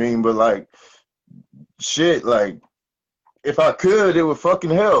know what I mean? But like, shit, like, if I could, it would fucking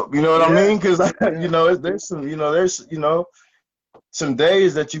help. You know what I Yeah. mean? Because you Yeah. know, there's some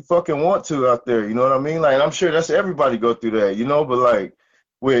days that you fucking want to out there. You know what I mean? Like, I'm sure that's everybody go through that. You know, but like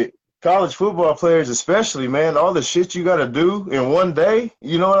with college football players, especially, man, all the shit you got to do in one day.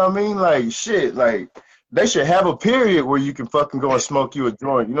 You know what I mean? Like, shit, like. They should have a period where you can fucking go and smoke you a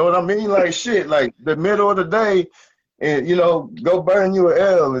joint. You know what I mean? Like shit, like the middle of the day, and you know, go burn you a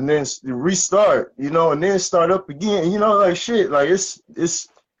L and then restart, you know, and then start up again. You know, like shit, like it's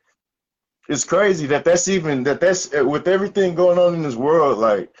crazy that's with everything going on in this world,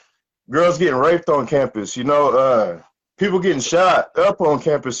 like girls getting raped on campus, you know, people getting shot up on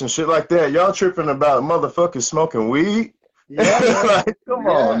campus and shit like that. Y'all tripping about motherfuckers smoking weed? Yeah, man. Like, come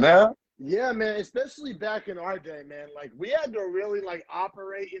on Yeah. now. Yeah, man. Especially back in our day, man. Like we had to really like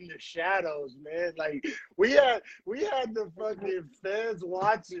operate in the shadows, man. Like we had the fucking feds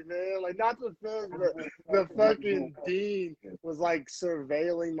watching, man. Like not the feds, but the fucking dean was like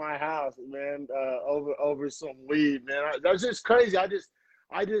surveilling my house, man, over some weed, man. That's just crazy. I just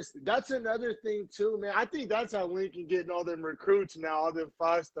that's another thing too, man. I think that's how Lincoln getting all them recruits now, all them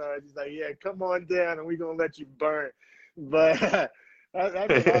 5 stars. He's like, yeah, come on down, and we gonna let you burn. But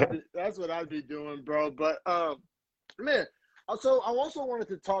that's what I'd be doing, bro. But man, So I also wanted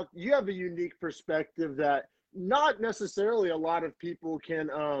to talk. You have a unique perspective that not necessarily a lot of people can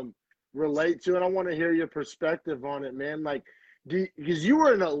relate to, and I want to hear your perspective on it, man. Like, because you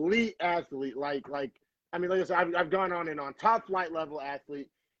were an elite athlete, like I mean, like I said, I've gone on and on top flight level athlete,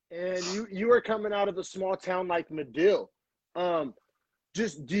 and you were coming out of a small town like Medill.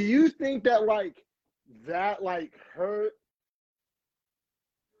 Just do you think that that hurt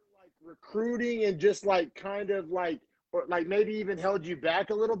like recruiting and just like kind of like or like maybe even held you back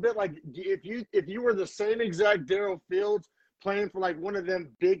a little bit? Like if you were the same exact Daryl Fields playing for like one of them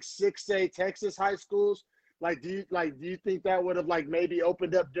big 6A Texas high schools, do you think that would have like maybe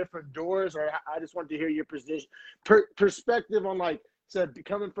opened up different doors? Or I just want to hear your perspective on like said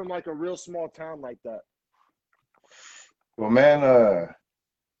coming from like a real small town like that. Well, man,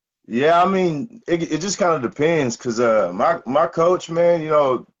 yeah, I mean, it just kind of depends because my coach, man,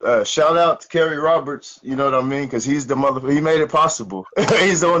 shout out to Kerry Roberts, you know what I mean? Because he's the he made it possible.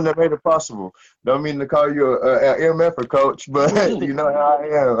 He's the one that made it possible. Don't mean to call you a MF coach, but you know how I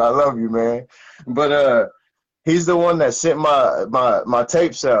am. I love you, man. But he's the one that sent my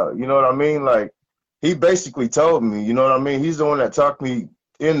tapes out. You know what I mean? Like he basically told me, you know what I mean? He's the one that talked me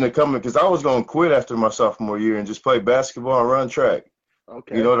into coming because I was gonna quit after my sophomore year and just play basketball and run track.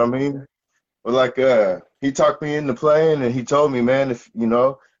 Okay. You know what I mean? But like he talked me into playing and he told me, man, if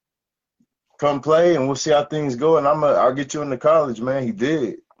come play and we'll see how things go and I'll get you into college, man. He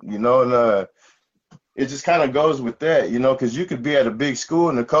did, and it just kind of goes with that, because you could be at a big school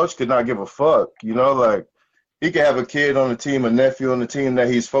and the coach could not give a fuck, like he could have a kid on the team, a nephew on the team that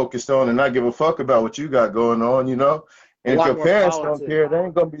he's focused on and not give a fuck about what you got going on, And if your parents don't care, they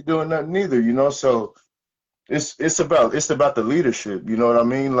ain't gonna be doing nothing either, so it's about the leadership, you know what I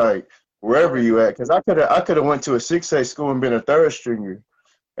mean? Like wherever you at, because I could have went to a 6A school and been a third stringer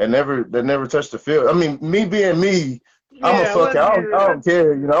and never touched the field. I mean, me being me, I'm a fucker. I don't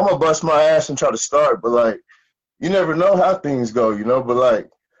care, I'm gonna bust my ass and try to start, but like you never know how things go, But like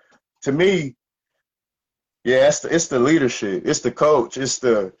to me, yeah, it's the leadership, it's the coach, it's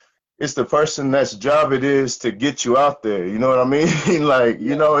the person that's job it is to get you out there. You know what I mean? Like,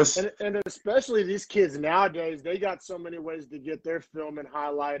 it's and especially these kids nowadays, they got so many ways to get their film and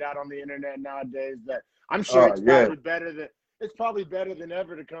highlight out on the internet nowadays that I'm sure it's probably better than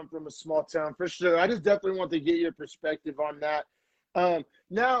ever to come from a small town for sure. I just definitely want to get your perspective on that.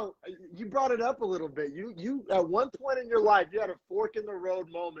 Now you brought it up a little bit. You at one point in your life, you had a fork in the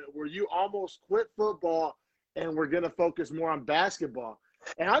road moment where you almost quit football and we're going to focus more on basketball.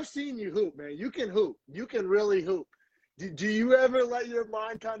 And I've seen you hoop, man. You can hoop. You can really hoop. Do you ever let your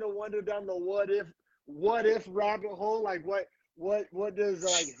mind kind of wander down the what if rabbit hole? Like what does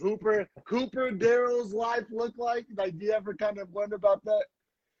like Hooper Daryl's life look like? Like, do you ever kind of wonder about that?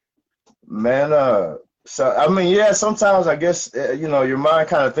 Man, so I mean, yeah, sometimes I guess your mind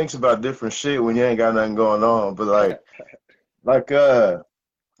kind of thinks about different shit when you ain't got nothing going on. But like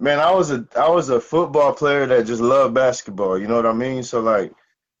man, I was a football player that just loved basketball. You know what I mean? So like,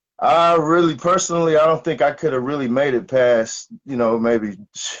 I really personally, I don't think I could have really made it past, maybe,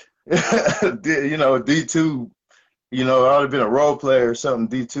 D2. I would have been a role player or something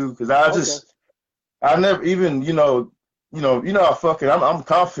D2 because I never even, how fucking I'm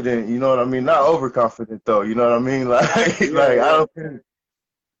confident. You know what I mean? Not overconfident though. You know what I mean? Like, yeah.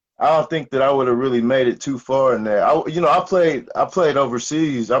 I don't think that I would have really made it too far in there. I played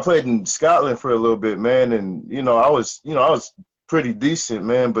overseas. I played in Scotland for a little bit, man, and I was pretty decent,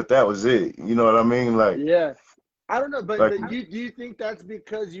 man, but that was it. You know what I mean? Like, yeah, I don't know, but do you think that's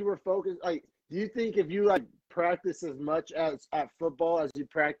because you were focused? Like, do you think if you like practice as much at football as you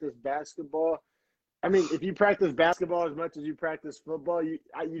practice basketball? I mean, if you practice basketball as much as you practice football, you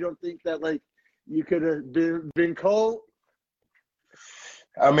don't think that like you could have been cold?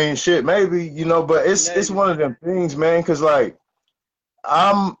 I mean, shit, maybe, but it's one of them things, man, because, like,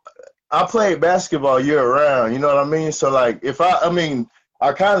 I played basketball year round, you know what I mean? So, like, I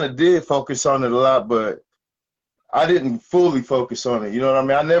kind of did focus on it a lot, but I didn't fully focus on it, you know what I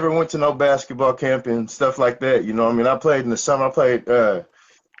mean? I never went to no basketball camp and stuff like that, you know what I mean? I played in the summer. I played,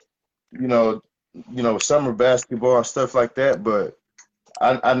 summer basketball and stuff like that, but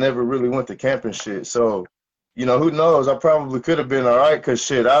I never really went to camp and shit, so – who knows? I probably could have been all right because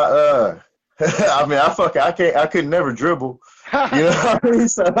shit, I mean, I could never dribble. You know what I mean?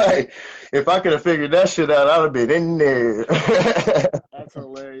 So like, if I could have figured that shit out, I'd have been in there. That's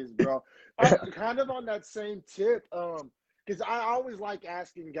hilarious, bro. Kind of on that same tip, because I always like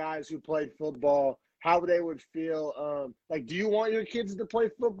asking guys who played football how they would feel. Like, do you want your kids to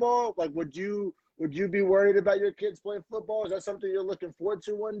play football? Like, would you would you be worried about your kids playing football? Is that something you're looking forward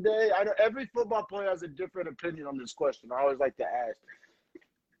to one day? I know every football player has a different opinion on this question. I always like to ask.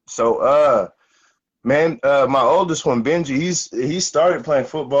 So, man, my oldest one, Benji, he started playing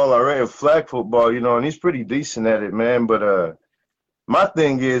football already, flag football, you know, and he's pretty decent at it, man. But my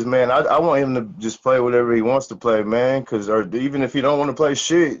thing is, man, I want him to just play whatever he wants to play, man, or even if he don't want to play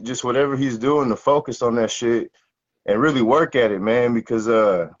shit, just whatever he's doing to focus on that shit and really work at it, man, because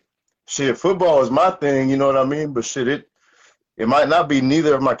shit, football is my thing, you know what I mean? But shit, it might not be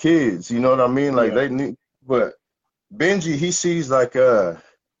neither of my kids, you know what I mean? Like Yeah. they need, but Benji, he sees like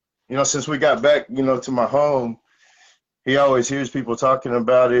you know, since we got back, you know, to my home, he always hears people talking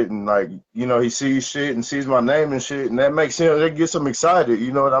about it, and like, you know, he sees shit and sees my name and shit, and that gets him excited,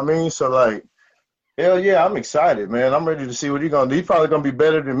 you know what I mean? So like, hell yeah, I'm excited, man. I'm ready to see what he's gonna do. He's probably gonna be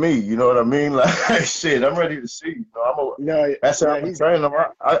better than me, you know what I mean? Like shit, I'm ready to see. You know, No, that's how yeah, I'm he's training him.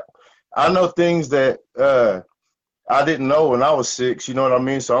 I know things that I didn't know when I was 6, you know what I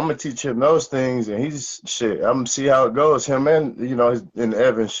mean? So I'm gonna teach him those things, and he's shit. I'm gonna see how it goes. Him and you know, and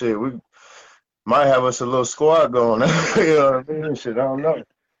Evan, shit. We might have us a little squad going. You know what I mean? Shit, I don't know.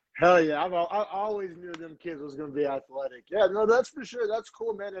 hell yeah. I always knew them kids was gonna be athletic. Yeah, no, that's for sure. That's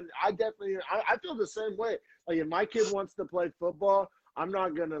cool, man. And I feel the same way. Like if my kid wants to play football, I'm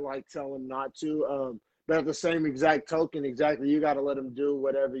not gonna like tell him not to. But at the same exact token, exactly, you got to let them do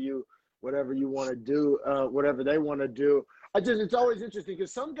whatever you want to do, whatever they want to do. It's always interesting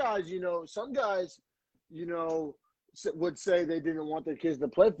because some guys, you know, would say they didn't want their kids to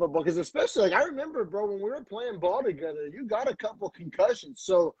play football because especially like I remember, bro, when we were playing ball together, you got a couple concussions.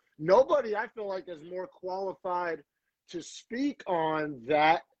 So nobody I feel like is more qualified to speak on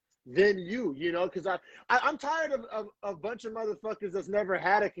that than you know, because I'm tired of a bunch of motherfuckers that's never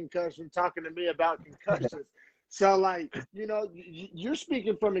had a concussion talking to me about concussions. So like, you know, you're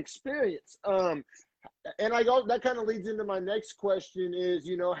speaking from experience. And I go that kind of leads into my next question is,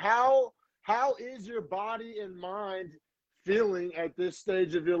 you know, how is your body and mind feeling at this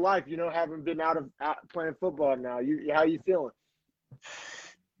stage of your life? You know, having been out playing football now, how you feeling?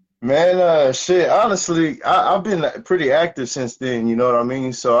 Man, shit. Honestly, I've been pretty active since then. You know what I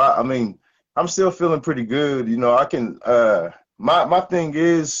mean? So I mean, I'm still feeling pretty good. You know, I can. My thing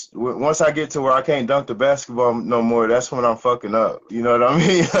is, once I get to where I can't dunk the basketball no more, that's when I'm fucking up. You know what I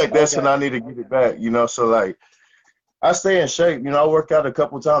mean? Like that's when Okay. I need to get it back. You know, so like I stay in shape. You know, I work out a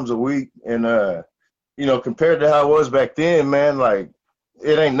couple times a week, and you know, compared to how it was back then, man, like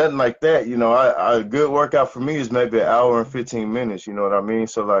it ain't nothing like that. You know, a good workout for me is maybe an hour and 15 minutes. You know what I mean?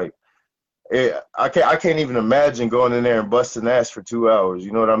 So like. I can't even imagine going in there and busting ass for 2 hours.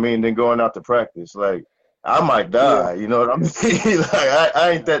 You know what I mean? Then going out to practice, like I might Yeah. die. You know what I mean? Like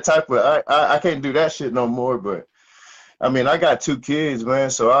I ain't that type of. I can't do that shit no more. But I mean, I got 2 kids, man.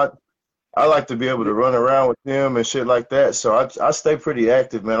 So I like to be able to run around with them and shit like that. So I stay pretty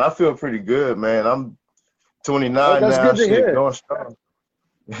active, man. I feel pretty good, man. I'm Oh, 29 that's now. good to Shit, hear. going strong.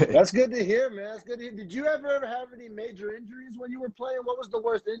 That's good to hear, man. That's good to hear. Did you ever have any major injuries when you were playing? What was the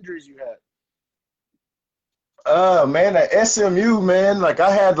worst injuries you had? Man, at SMU, man, like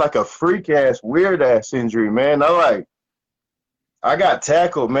I had like a freak ass, weird ass injury, man. I got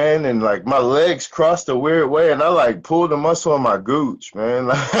tackled, man, and like my legs crossed a weird way, and I like pulled a muscle on my gooch, man.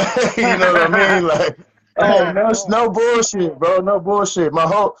 Like, you know what I mean? Like, hey, Oh, no, it's oh, no bullshit, bro, no bullshit.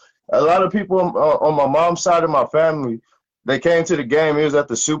 A lot of people on my mom's side of my family, they came to the game. It was at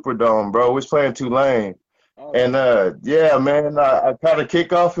the Superdome, bro. We was playing Tulane, oh. and yeah, man, I caught a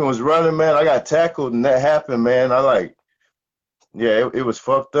kickoff and was running, man. I got tackled, and that happened, man. Yeah, it was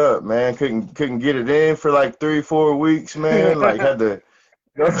fucked up, man. Couldn't get it in for like 3 4 weeks, man. Like had to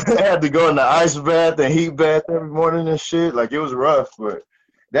had to go in the ice bath and heat bath every morning and shit. Like it was rough, but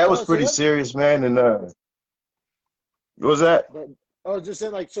that was Oh, so pretty what? serious, man. And what was that? But I was just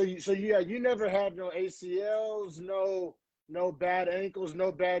saying, like, you never had no ACLs, no bad ankles,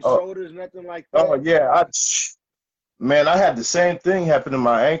 no bad Oh, shoulders, nothing like oh that. yeah, man, I had the same thing happen to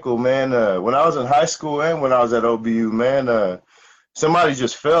my ankle, man. When I was in high school and when I was at OBU, man. Somebody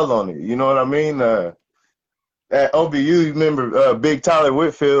just fell on it. You know what I mean? At OBU, you remember Big Tyler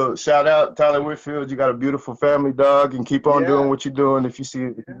Whitfield? Shout out Tyler Whitfield. You got a beautiful family, dog, and keep on doing Yeah, what you're doing if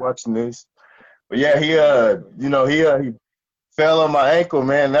you're watching this. But yeah, definitely, definitely. you know, he fell on my ankle,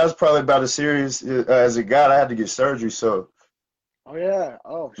 man. That was probably about as serious as it got. I had to get surgery, so Oh yeah.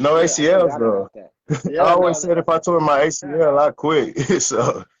 Oh no shit, I ACLs forgot though. about that. I Yeah, always no. said if I tore my ACL, I quit.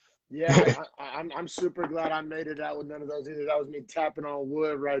 So Yeah, I'm super glad I made it out with none of those either. That was me tapping on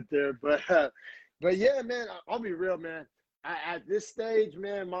wood right there. But yeah, man, I'll be real, man. At this stage,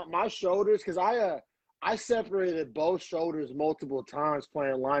 man, my shoulders, because I separated both shoulders multiple times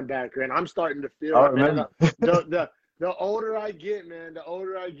playing linebacker, and I'm starting to feel I it, man. remember. The older I get, man, the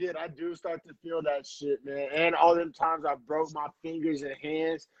older I get, I do start to feel that shit, man. And all them times I broke my fingers and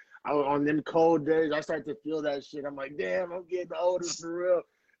hands on them cold days, I start to feel that shit. I'm like, damn, I'm getting older for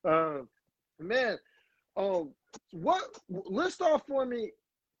real. Man, what list off for me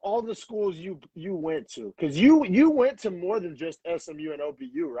all the schools you went to, because you went to more than just SMU and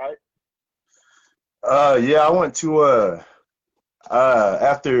OBU, right? Yeah, I went to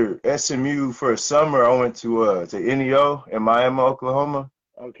after SMU for a summer, I went to NEO in Miami, Oklahoma.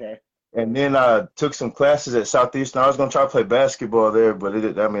 Okay. And then I took some classes at Southeastern. I was gonna try to play basketball there, but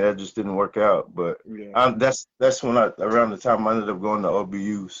that just didn't work out. But Yeah. that's when around the time I ended up going to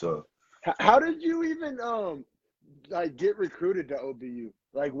OBU. So How did you even like get recruited to OBU?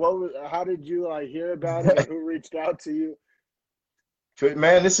 Like how did you like hear about it? Who reached out to you?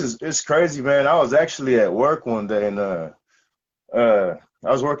 man, it's crazy, man. I was actually at work one day and I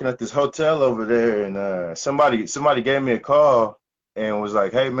was working at this hotel over there and somebody gave me a call and was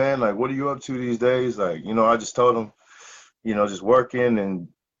like, "Hey man, like what are you up to these days?" Like, I just told him, just working and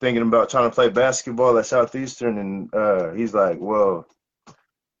thinking about trying to play basketball at Southeastern and he's like, "Well,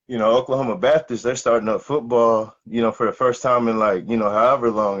 Oklahoma Baptist, they're starting up football, for the first time in like, however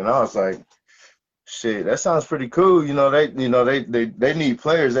long." And I was like, shit, that sounds pretty cool. They need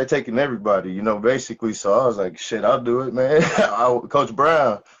players. They're taking everybody, basically. So I was like, shit, I'll do it, man.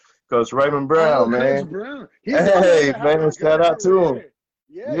 Coach Raymond Oh, Brown, Coach man. Brown. He's the one Hey, that had man, a good shout out to him. career.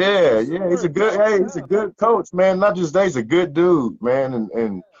 Yeah, he's Yeah, been yeah, somewhere dope he's a now. good coach, man. Not just that, he's a good dude, man,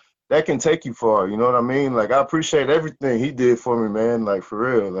 and that can take you far. You know what I mean? Like I appreciate everything he did for me, man. Like for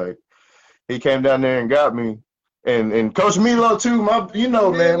real, like he came down there and got me. And Coach Milo too, man,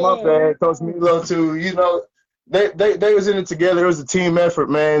 my Milo. bad. Coach Milo too, they was in it together. It was a team effort,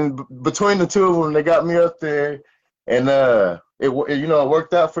 man. Between the two of them, they got me up there, and it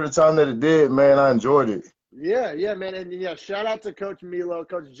worked out for the time that it did, man. I enjoyed it. Yeah, yeah, man. And yeah, shout out to Coach Milo,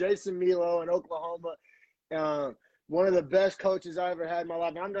 Coach Jason Milo in Oklahoma. One of the best coaches I ever had in my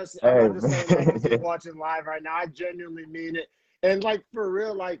life. I'm Hey, not just saying that because he's man. watching live right now. I genuinely mean it. And like for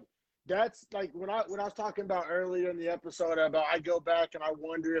real, like that's like when I was talking about earlier in the episode about I go back and I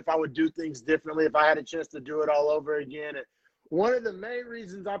wonder if I would do things differently if I had a chance to do it all over again. And one of the main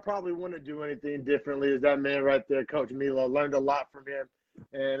reasons I probably wouldn't do anything differently is that man right there, Coach Milo. Learned a lot from him.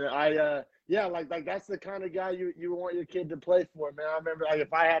 And yeah, like that's the kind of guy you want your kid to play for, man. I remember like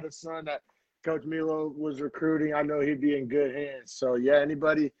if I had a son that Coach Milo was recruiting, I know he'd be in good hands. So yeah,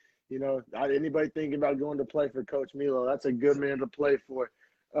 anybody thinking about going to play for Coach Milo, that's a good man to play for.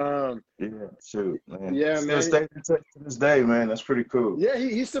 Yeah, shoot, man. Yeah, Still man. stay in touch to this day, man. That's pretty cool. Yeah,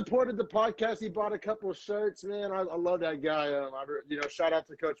 he supported the podcast. He bought a couple of shirts, man. I love that guy. Shout out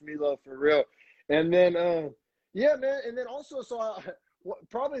to Coach Milo for real. And then, yeah, man. And then also,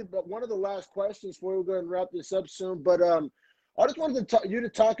 probably one of the last questions before we go and wrap this up soon. But I just wanted you to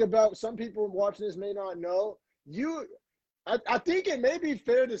talk about. Some people watching this may not know you. I think it may be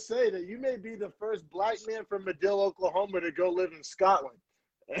fair to say that you may be the first black man from Medill, Oklahoma, to go live in Scotland.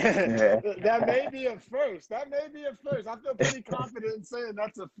 Yeah. That may be a first. That may be a first. I feel pretty confident in saying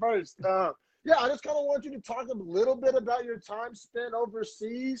that's a first. Yeah, I just kind of want you to talk a little bit about your time spent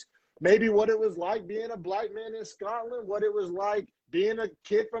overseas, maybe what it was like being a black man in Scotland, what it was like being a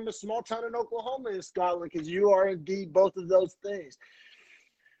kid from a small town in Oklahoma in Scotland, because you are indeed both of those things.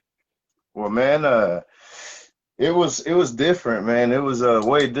 Well, man, it was different, man. It was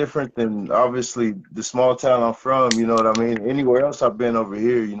way different than obviously the small town I'm from. You know what I mean? Anywhere else I've been over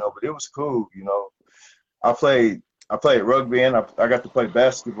here, but it was cool. I played rugby and I got to play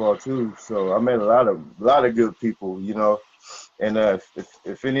basketball too. So I met a lot of good people. And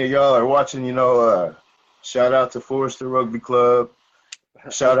if any of y'all are watching, shout out to Forrester Rugby Club.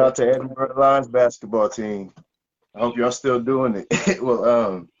 Shout out to Edinburgh Lions basketball team. I hope y'all still doing it.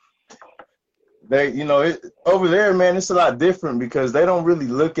 Well, over there, man, it's a lot different because they don't really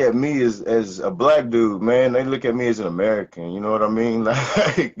look at me as a black dude, man. They look at me as an American. You know what I mean?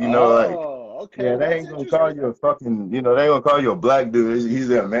 Like, Okay, yeah, they that's ain't gonna call you a fucking, they ain't gonna call you a black dude. He's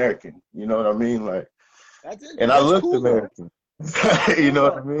an American. You know what I mean? Like, and I that's looked cool though. American. That's You cool know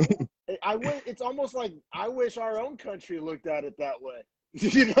what though. I mean? It's almost like I wish our own country looked at it that way.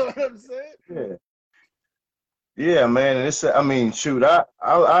 You know what I'm saying? Yeah. Yeah, man. Shoot,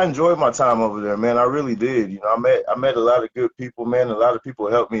 I enjoyed my time over there, man. I really did. I met a lot of good people, man. A lot of people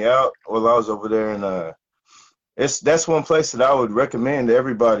helped me out while I was over there, and that's one place that I would recommend to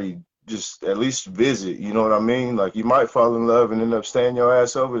everybody just at least visit. You know what I mean? Like you might fall in love and end up staying your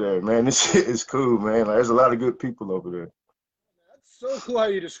ass over there, man. It's cool, man. Like, there's a lot of good people over there. so cool how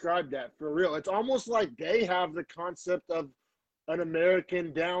you described that, for real. It's almost like they have the concept of an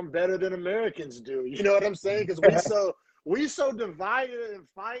American down better than Americans do. You know what I'm saying? Because we so divided and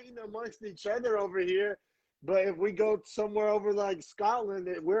fighting amongst each other over here. But if we go somewhere over like Scotland,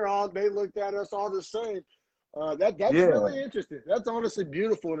 they looked at us all the same. That's Yeah, really interesting. That's honestly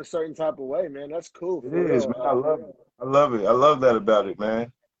beautiful in a certain type of way, man. That's cool it for is, real. man. I love it. I love it. I love that about it,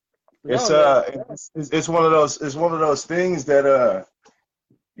 man. No, It's man. it's one of those things that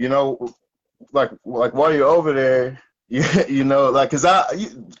you know, like while you're over there, you know, like, cause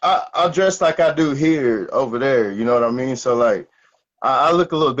I dress like I do here over there, you know what I mean? So like I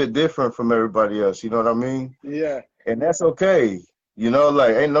look a little bit different from everybody else, you know what I mean? Yeah. And that's okay. You know,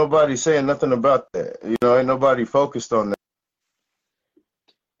 like ain't nobody saying nothing about that. You know, ain't nobody focused on that.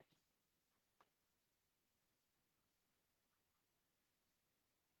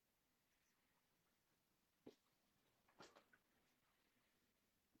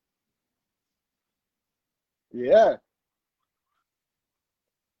 Yeah.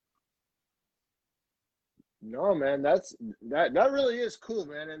 No, man, that really is cool,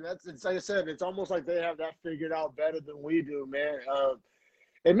 man. And it's like I said, it's almost like they have that figured out better than we do, man.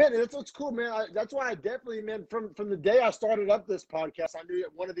 And man, that's what's cool, man. That's why I definitely, man, from the day I started up this podcast, I knew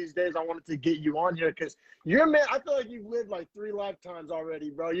that one of these days I wanted to get you on here because you're, man. I feel like you've lived like 3 lifetimes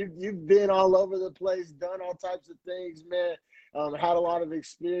already, bro. You've been all over the place, done all types of things, man. Had a lot of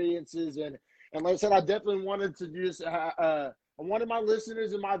experiences, and like I said, I definitely wanted to just I wanted my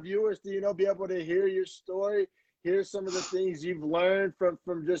listeners and my viewers to, be able to hear your story, hear some of the things you've learned from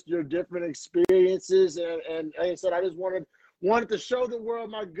just your different experiences, and like I said, I just wanted to show the world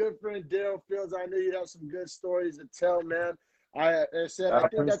my good friend Daryl Fields. I knew you'd have some good stories to tell, man. I said, I I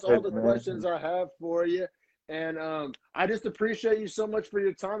think that's all appreciate the it, man. questions I have for you. And I just appreciate you so much for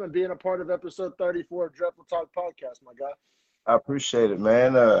your time and being a part of episode 34 of Dreadful Talk Podcast, my guy. I appreciate it,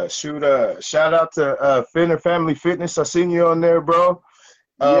 man. Shout out to Fenner Family Fitness. I seen you on there, bro.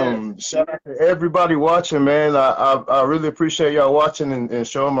 Yeah. Shout out to everybody watching, man. I really appreciate y'all watching and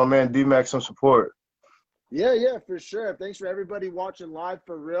showing my man D-Mac some support. Yeah, for sure. Thanks for everybody watching live,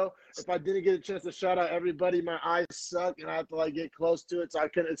 for real. If I didn't get a chance to shout out everybody, my eyes suck and I have to like get close to it, so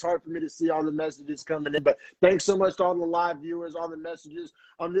it's hard for me to see all the messages coming in. But thanks so much to all the live viewers, all the messages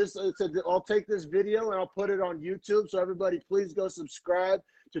on this. I'll take this video and I'll put it on YouTube. So everybody, please go subscribe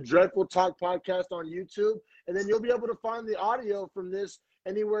to Dreadful Talk Podcast on YouTube, and then you'll be able to find the audio from this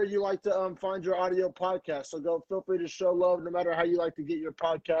anywhere you like to find your audio podcast. So feel free to show love, no matter how you like to get your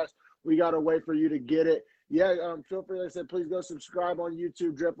podcast. We got a way for you to get it. Yeah, feel free, like I said, please go subscribe on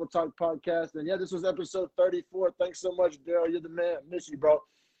YouTube, Dreadful Talk Podcast. And yeah, this was episode 34. Thanks so much, Daryl. You're the man. Miss you, bro.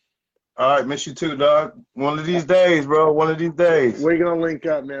 All right, miss you too, dog. One of these days, bro. One of these days. We're going to link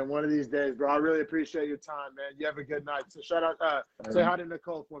up, man, one of these days, bro. I really appreciate your time, man. You have a good night. So shout out, say hi to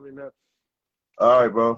Nicole for me, man. All right, bro.